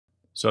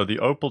So the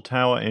Opal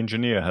Tower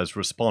Engineer has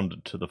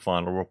responded to the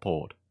final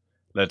report.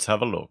 Let's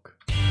have a look.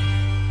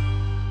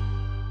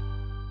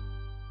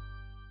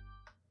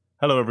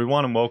 Hello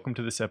everyone and welcome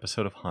to this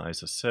episode of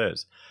Heiser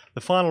Says.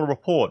 The final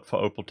report for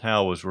Opal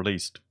Tower was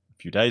released a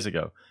few days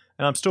ago,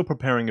 and I'm still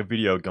preparing a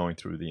video going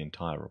through the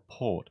entire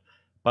report.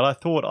 But I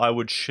thought I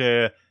would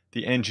share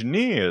the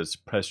engineer's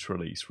press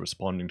release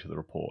responding to the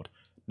report,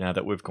 now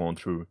that we've gone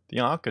through the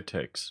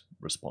architect's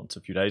response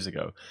a few days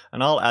ago.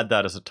 And I'll add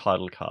that as a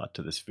title card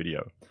to this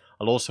video.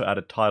 I'll also add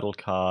a title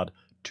card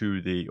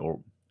to or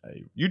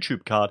a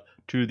YouTube card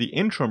to the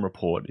interim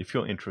report if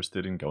you're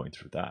interested in going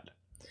through that.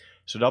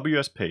 So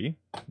WSP,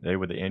 they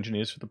were the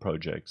engineers for the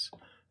projects,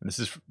 and this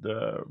is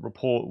the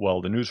report, well,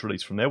 the news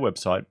release from their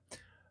website.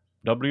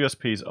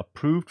 WSP's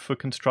approved for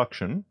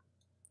construction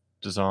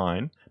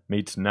design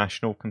meets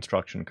National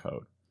Construction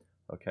Code.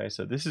 Okay,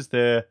 so this is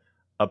their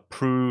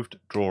approved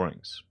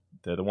drawings.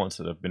 They're the ones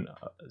that have been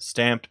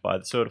stamped by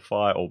the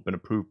certifier or been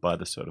approved by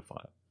the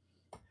certifier.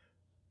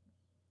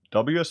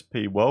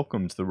 WSP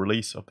welcomes the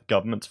release of the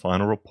government's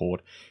final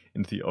report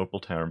into the Opal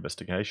Tower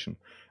investigation,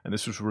 and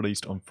this was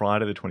released on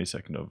Friday the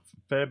 22nd of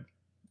Feb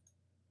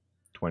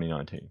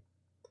 2019.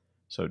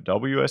 So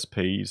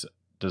WSP's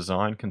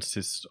design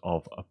consists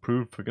of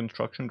approved for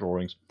construction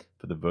drawings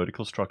for the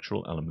vertical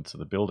structural elements of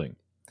the building.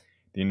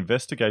 The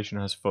investigation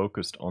has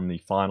focused on the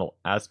final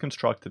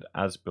as-constructed,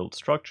 as-built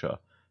structure,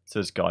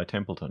 says Guy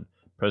Templeton,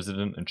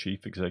 President and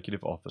Chief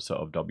Executive Officer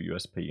of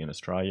WSP in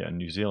Australia and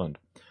New Zealand.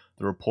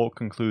 The report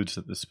concludes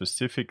that the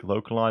specific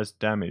localized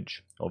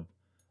areas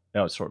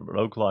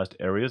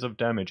of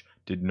damage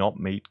did not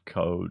meet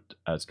code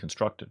as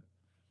constructed.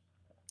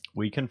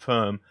 We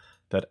confirm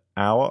that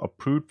our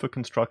approved for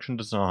construction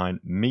design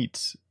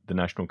meets the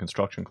National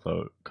Construction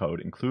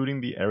Code,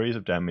 including the areas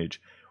of damage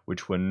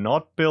which were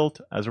not built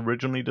as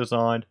originally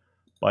designed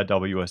by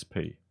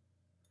WSP.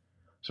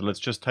 So let's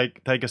just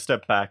take a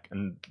step back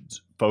and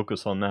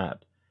focus on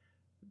that.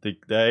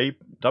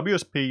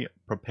 WSP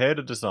prepared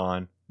a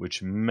design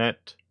which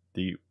met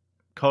the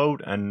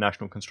code and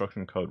National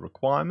Construction Code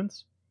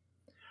requirements,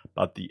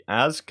 but the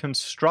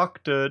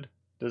as-constructed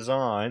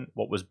design,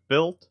 what was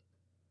built,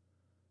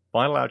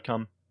 final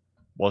outcome,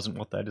 wasn't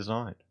what they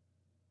designed.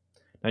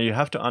 Now you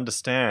have to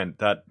understand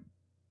that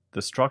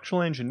the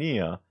structural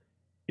engineer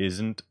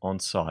isn't on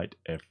site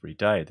every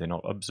day. They're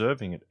not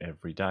observing it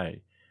every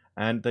day,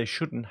 and they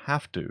shouldn't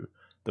have to.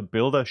 The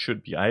builder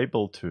should be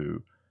able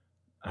to,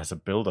 as a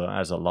builder,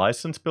 as a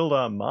licensed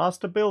builder,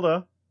 master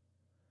builder,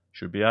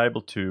 should be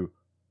able to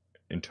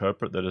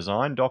interpret the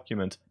design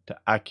documents to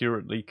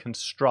accurately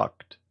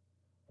construct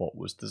what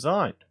was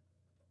designed.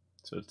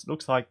 So it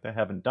looks like they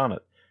haven't done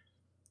it.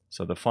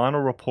 So the final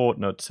report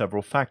notes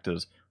several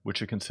factors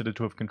which are considered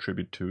to have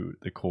contributed to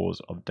the cause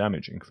of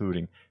damage,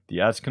 including the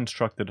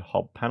as-constructed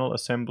hob panel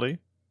assembly,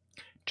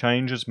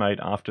 changes made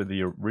after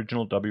the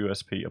original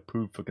WSP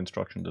approved for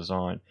construction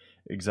design,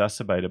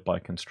 exacerbated by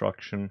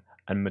construction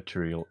and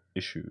material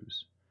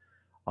issues.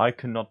 I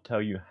cannot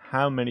tell you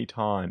how many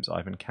times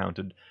I've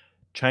encountered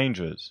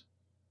changes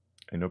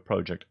in a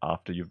project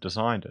after you've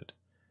designed it.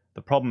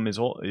 The problem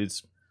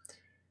is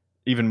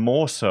even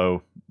more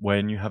so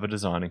when you have a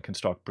design and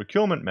construct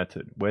procurement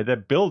method, where they're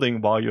building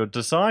while you're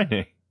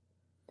designing.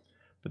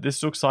 But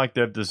this looks like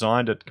they've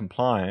designed it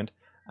compliant,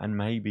 and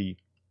maybe,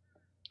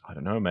 I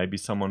don't know, maybe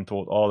someone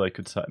thought, oh, they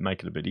could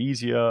make it a bit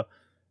easier.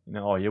 You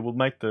know, oh yeah, we'll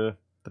make the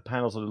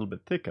panels a little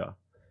bit thicker.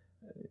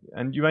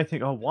 And you may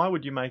think, oh, why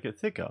would you make it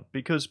thicker?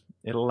 Because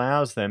it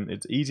allows them,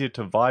 it's easier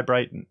to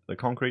vibrate the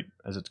concrete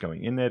as it's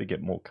going in there to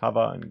get more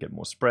cover and get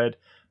more spread.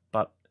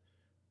 But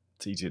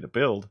it's easier to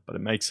build, but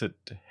it makes it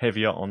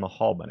heavier on the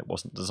hob, and it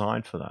wasn't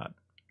designed for that.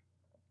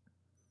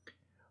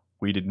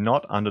 We did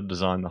not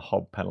under-design the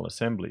hob panel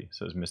assembly,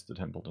 says Mr.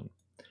 Templeton.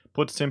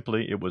 Put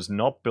simply, it was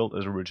not built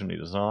as originally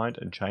designed,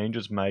 and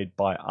changes made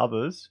by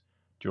others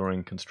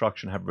during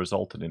construction have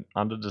resulted in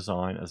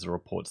under-design, as the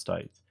report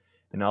states.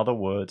 In other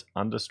words,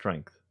 under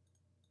strength.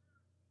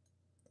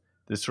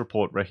 This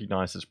report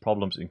recognizes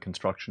problems in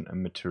construction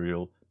and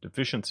material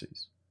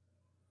deficiencies.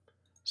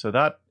 So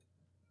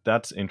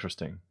that's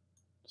interesting.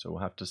 So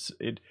we'll have to see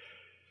it.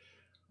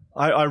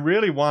 I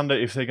really wonder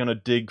if they're going to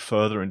dig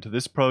further into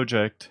this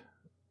project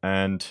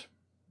and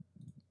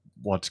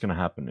what's going to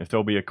happen. If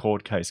there'll be a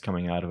court case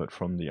coming out of it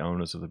from the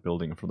owners of the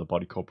building and from the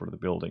body corporate of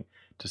the building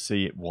to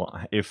see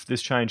if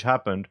this change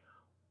happened,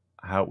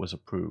 how it was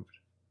approved.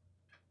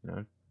 You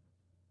know,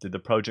 did the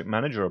project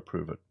manager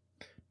approve it?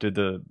 Did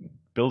the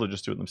builder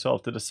just do it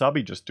themselves? Did a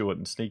subby just do it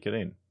and sneak it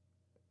in?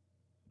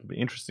 It'll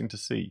be interesting to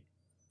see.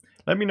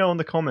 Let me know in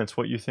the comments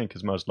what you think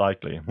is most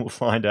likely, and we'll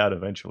find out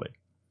eventually.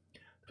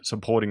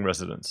 Supporting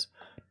residents.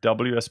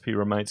 WSP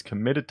remains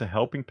committed to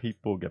helping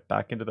people get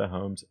back into their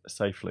homes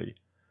safely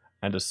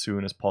and as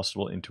soon as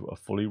possible into a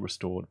fully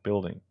restored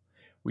building.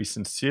 We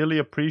sincerely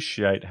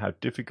appreciate how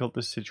difficult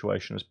this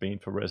situation has been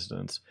for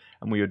residents,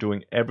 and we are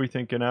doing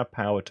everything in our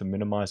power to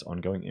minimize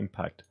ongoing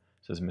impact,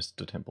 says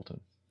Mr.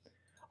 Templeton.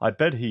 I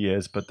bet he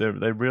is, but they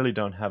really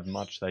don't have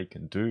much they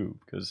can do,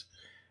 because,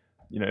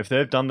 you know, if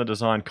they've done the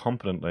design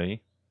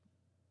competently,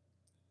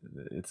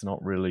 it's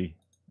not really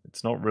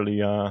It's not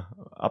really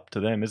up to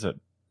them, is it?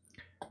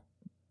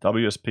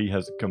 WSP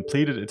has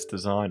completed its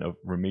design of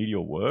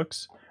remedial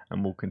works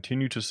and will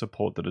continue to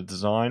support the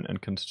design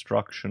and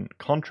construction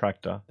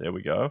contractor, there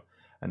we go,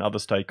 and other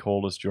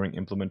stakeholders during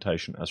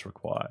implementation as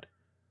required.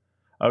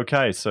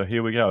 Okay, so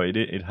here we go.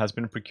 It has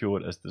been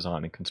procured as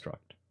design and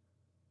construct,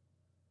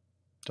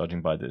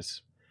 judging by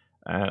this.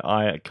 And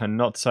I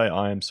cannot say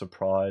I am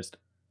surprised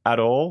at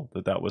all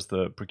that that was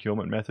the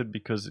procurement method,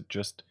 because it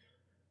just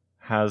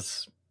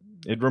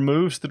it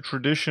removes the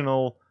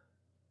traditional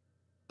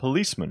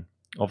policeman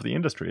of the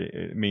industry.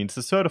 It means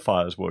the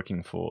certifier is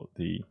working for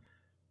the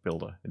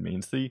builder. It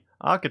means the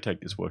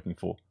architect is working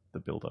for the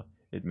builder.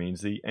 It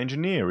means the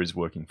engineer is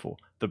working for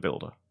the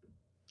builder.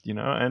 You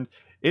know, and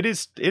it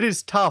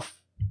is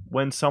tough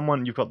when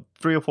you've got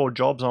 3 or 4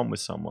 jobs on with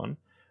someone,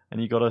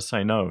 and you got to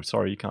say, no,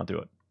 sorry, you can't do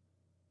it.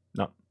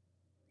 No.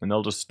 And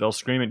they'll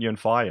scream at you and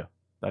fire you.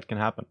 That can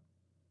happen.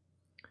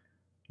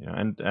 You know,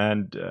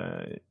 and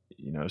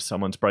you know,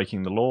 someone's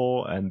breaking the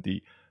law, and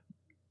the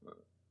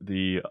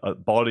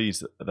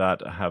bodies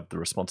that have the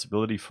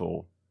responsibility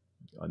for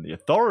and the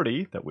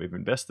authority that we've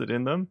invested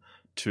in them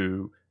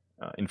to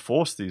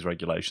enforce these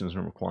regulations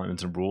and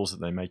requirements and rules that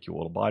they make you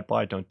all abide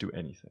by don't do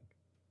anything.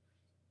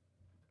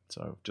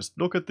 So just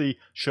look at the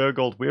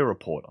Shergold Weir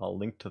report. I'll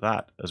link to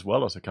that as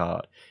well as a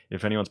card.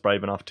 If anyone's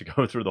brave enough to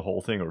go through the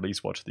whole thing, or at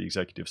least watch the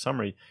executive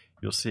summary,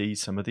 you'll see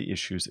some of the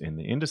issues in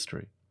the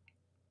industry.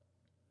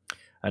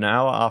 An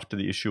hour after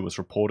the issue was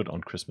reported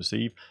on Christmas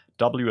Eve,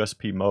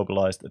 WSP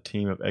mobilized a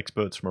team of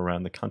experts from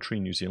around the country,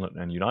 New Zealand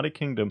and United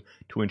Kingdom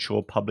to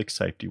ensure public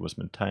safety was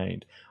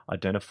maintained,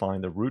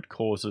 identifying the root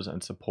causes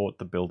and support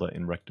the builder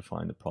in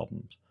rectifying the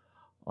problems.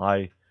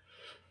 I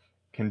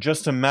can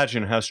just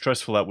imagine how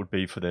stressful that would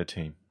be for their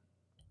team.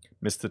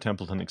 Mr.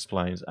 Templeton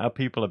explains, our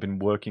people have been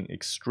working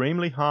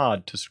extremely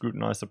hard to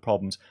scrutinize the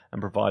problems and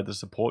provide the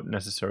support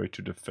necessary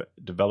to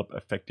develop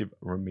effective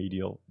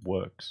remedial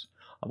works.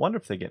 I wonder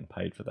if they're getting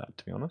paid for that,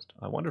 to be honest.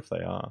 I wonder if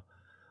they are.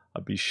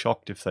 I'd be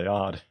shocked if they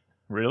aren't.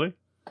 Really?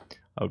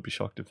 I would be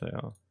shocked if they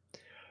are.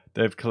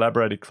 They've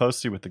collaborated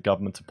closely with the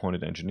government's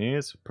appointed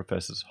engineers,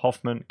 Professors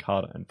Hoffman,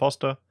 Carter, and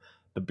Foster,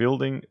 the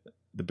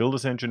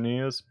builders'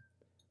 engineers,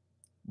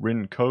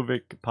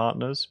 Rinkovic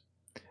Partners,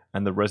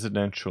 and the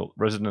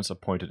residents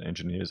appointed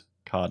engineers,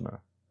 Cardner.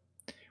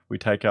 We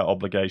take our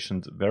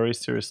obligations very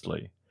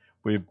seriously.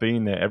 We've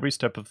been there every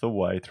step of the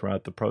way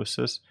throughout the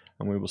process,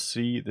 and we will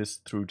see this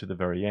through to the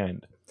very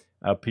end.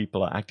 Our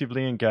people are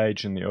actively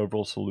engaged in the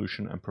overall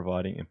solution and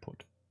providing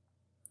input,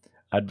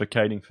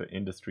 advocating for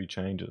industry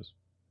changes.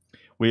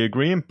 We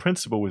agree in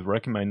principle with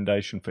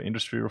recommendation for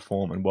industry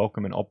reform and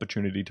welcome an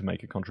opportunity to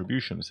make a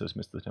contribution, says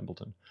Mr.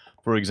 Templeton.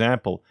 For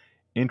example,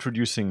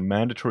 introducing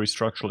mandatory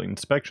structural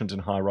inspections in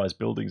high-rise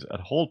buildings at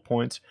hold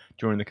points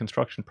during the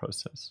construction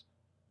process.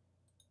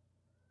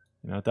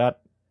 You know,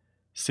 that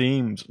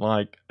seems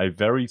like a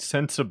very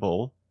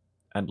sensible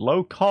and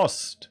low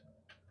cost,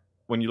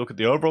 when you look at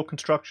the overall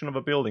construction of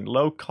a building,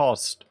 low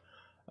cost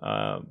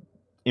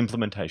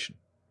implementation.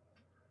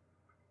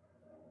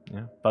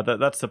 Yeah, but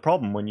that's the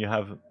problem when you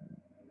have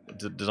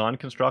design and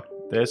construct,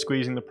 they're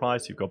squeezing the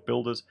price, you've got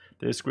builders,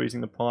 they're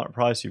squeezing the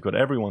price, you've got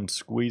everyone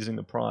squeezing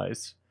the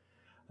price,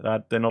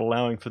 that they're not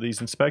allowing for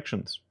these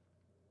inspections.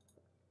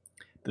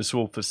 This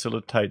will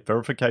facilitate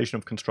verification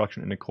of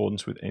construction in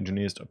accordance with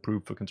engineers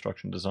approved for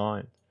construction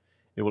design.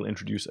 It will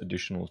introduce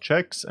additional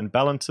checks and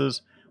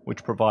balances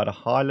which provide a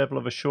high level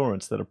of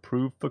assurance that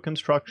approved for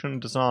construction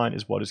design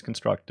is what is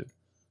constructed.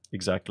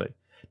 Exactly.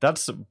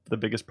 That's the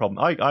biggest problem.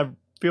 I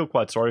feel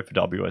quite sorry for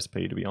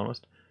WSP, to be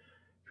honest,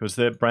 because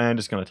their brand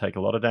is going to take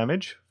a lot of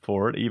damage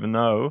for it, even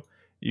though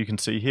you can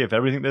see here, if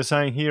everything they're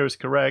saying here is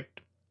correct,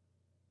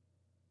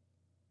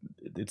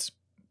 it's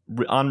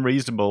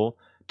unreasonable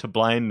to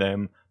blame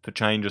them for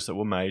changes that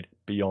were made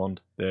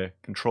beyond their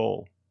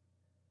control.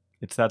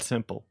 It's that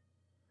simple.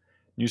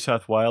 New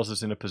South Wales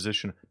is in a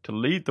position to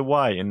lead the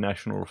way in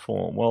national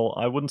reform. Well,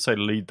 I wouldn't say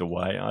lead the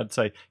way. I'd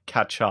say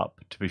catch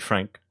up, to be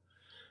frank.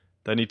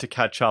 They need to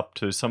catch up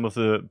to some of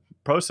the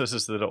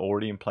processes that are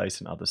already in place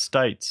in other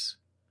states.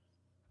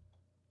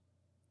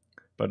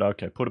 But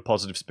okay, put a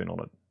positive spin on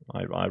it.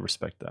 I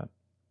respect that.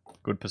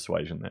 Good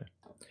persuasion there.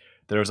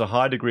 There is a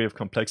high degree of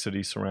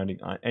complexity surrounding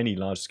any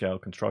large-scale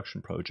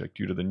construction project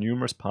due to the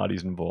numerous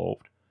parties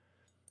involved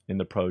in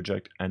the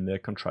project and their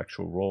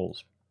contractual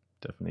roles.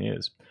 Definitely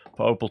is.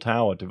 For Opal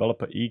Tower,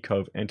 developer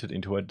eCove entered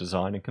into a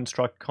design and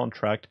construct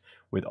contract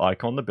with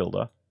Icon the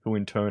builder, who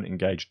in turn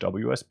engaged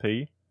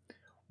WSP,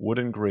 Wood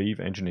and Grieve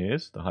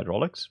Engineers, the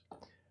hydraulics,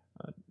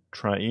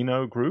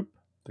 Traino Group,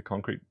 the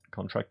concrete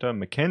contractor,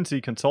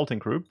 McKenzie Consulting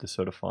Group, the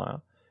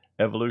certifier,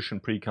 Evolution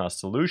Precast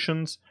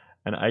Solutions,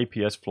 and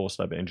APS Floor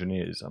Slab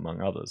Engineers,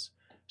 among others.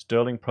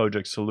 Sterling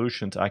Project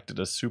Solutions acted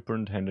as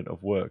superintendent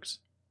of works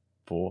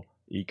for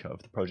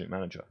eCove, the project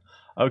manager.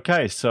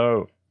 Okay,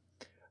 so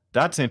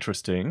that's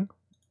interesting.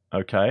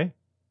 Okay,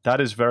 that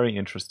is very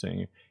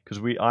interesting,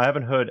 because I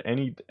haven't heard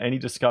any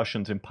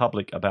discussions in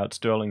public about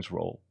Sterling's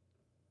role.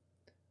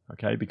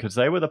 Okay, because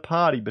they were the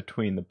party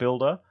between the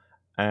builder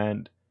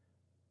and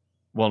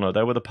well, no,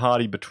 they were the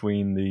party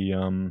between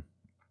the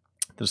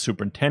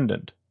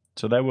superintendent.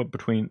 So they were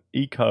between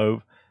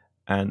eCove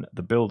and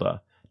the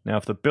builder. Now,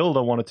 if the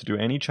builder wanted to do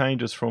any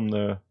changes from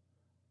the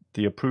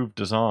approved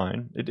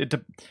design,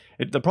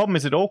 the problem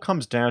is it all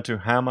comes down to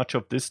how much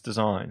of this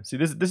design. See,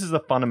 this is the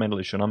fundamental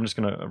issue, and I'm just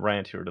going to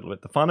rant here a little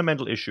bit. The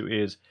fundamental issue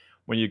is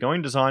when you're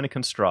going design and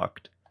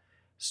construct,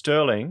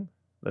 Sterling,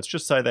 let's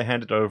just say they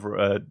handed over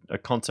a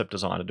concept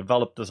design, a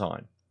developed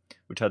design,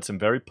 which had some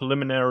very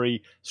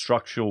preliminary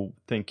structural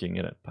thinking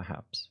in it,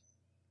 perhaps.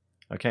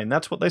 Okay, and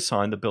that's what they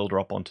signed the builder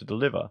up on to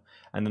deliver.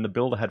 And then the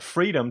builder had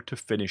freedom to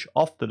finish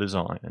off the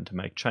design and to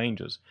make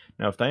changes.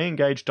 Now, if they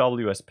engaged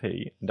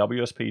WSP, and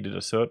WSP did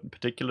a certain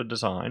particular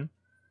design,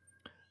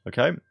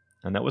 okay,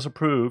 and that was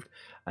approved,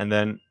 and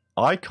then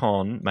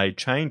Icon made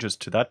changes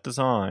to that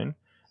design,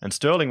 and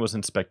Sterling was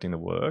inspecting the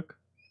work,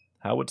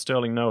 how would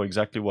Sterling know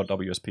exactly what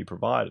WSP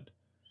provided?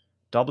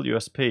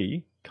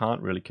 WSP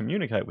can't really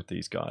communicate with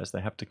these guys. They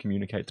have to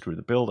communicate through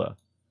the builder.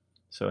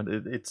 So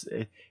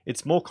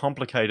it's more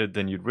complicated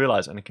than you'd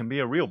realize, and it can be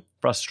a real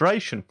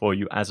frustration for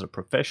you as a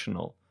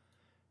professional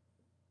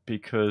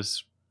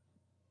because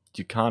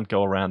you can't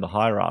go around the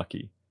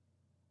hierarchy.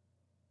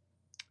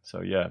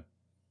 So yeah.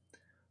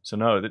 So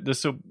no,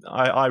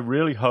 I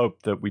really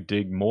hope that we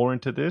dig more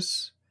into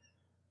this,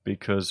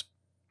 because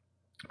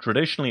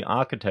traditionally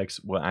architects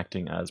were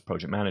acting as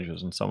project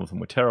managers, and some of them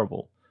were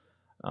terrible.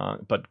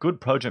 But good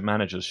project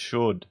managers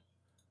should,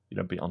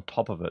 be on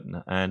top of it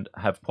and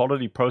have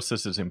quality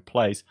processes in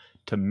place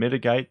to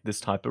mitigate this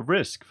type of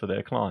risk for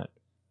their client.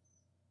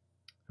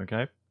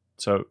 Okay,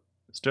 so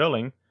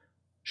Sterling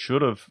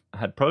should have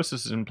had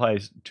processes in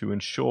place to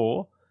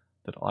ensure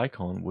that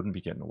Icon wouldn't be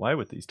getting away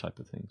with these type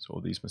of things,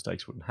 or these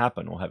mistakes wouldn't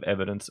happen, or have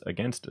evidence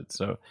against it.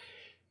 So,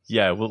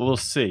 yeah, we'll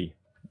see.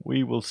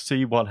 We will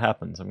see what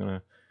happens. I'm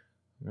gonna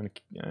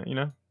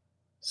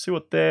see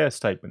what their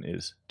statement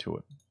is to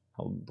it.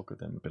 I'll look at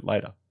them a bit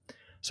later.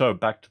 So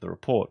back to the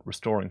report,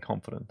 restoring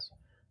confidence.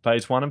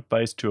 Phase 1 and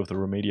Phase 2 of the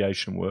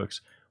remediation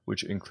works,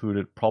 which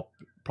included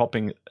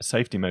propping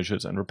safety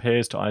measures and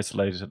repairs to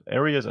isolated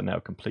areas, are now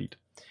complete.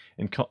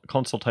 In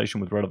consultation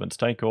with relevant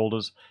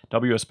stakeholders,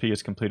 WSP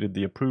has completed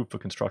the approved for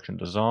construction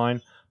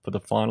design for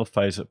the final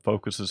phase that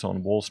focuses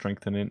on wall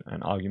strengthening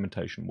and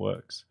argumentation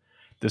works.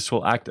 This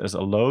will act as a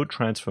load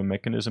transfer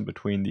mechanism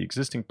between the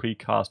existing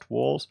precast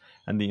walls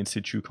and the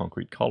in-situ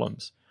concrete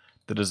columns.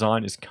 The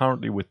design is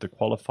currently with the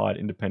qualified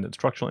independent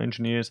structural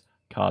engineers,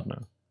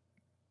 Cardno.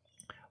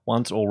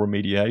 Once all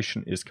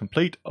remediation is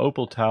complete,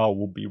 Opal Tower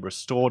will be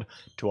restored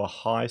to a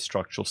high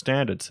structural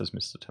standard, says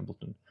Mr.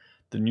 Templeton.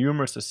 The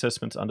numerous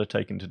assessments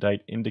undertaken to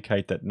date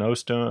indicate that no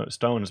stone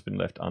has been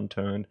left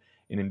unturned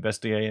in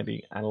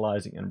investigating,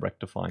 analysing and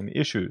rectifying the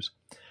issues.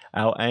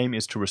 Our aim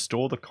is to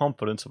restore the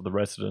confidence of the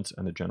residents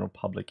and the general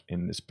public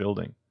in this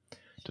building.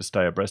 To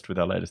stay abreast with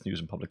our latest news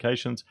and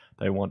publications,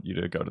 they want you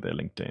to go to their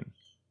LinkedIn.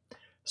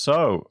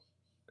 So,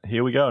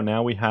 here we go.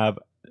 Now we have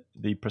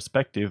the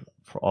perspective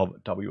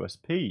of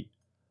WSP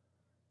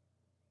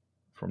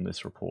from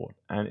this report,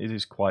 and it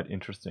is quite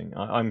interesting.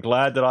 I'm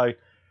glad that I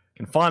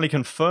can finally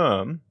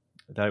confirm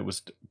that it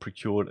was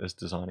procured as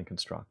design and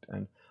construct,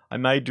 and I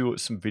may do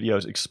some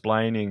videos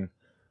explaining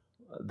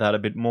that a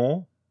bit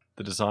more,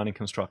 the design and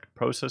construct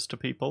process to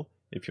people,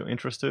 if you're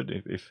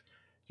interested, if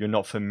you're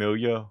not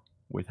familiar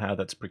with how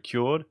that's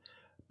procured,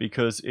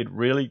 because it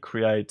really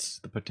creates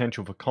the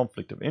potential for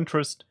conflict of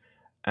interest,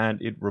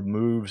 and it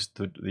removes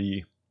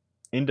the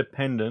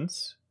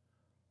independence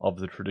of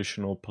the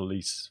traditional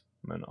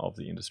policemen of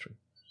the industry.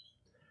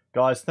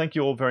 Guys, thank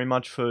you all very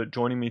much for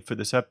joining me for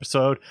this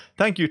episode.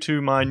 Thank you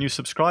to my new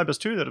subscribers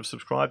too that have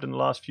subscribed in the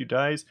last few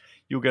days.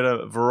 You'll get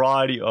a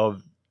variety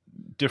of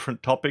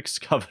different topics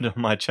covered on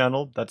my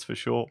channel, that's for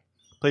sure.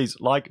 Please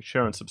like,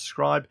 share and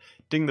subscribe.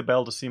 Ding the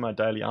bell to see my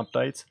daily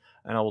updates,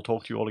 and I will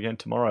talk to you all again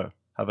tomorrow.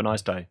 Have a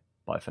nice day.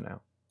 Bye for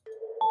now.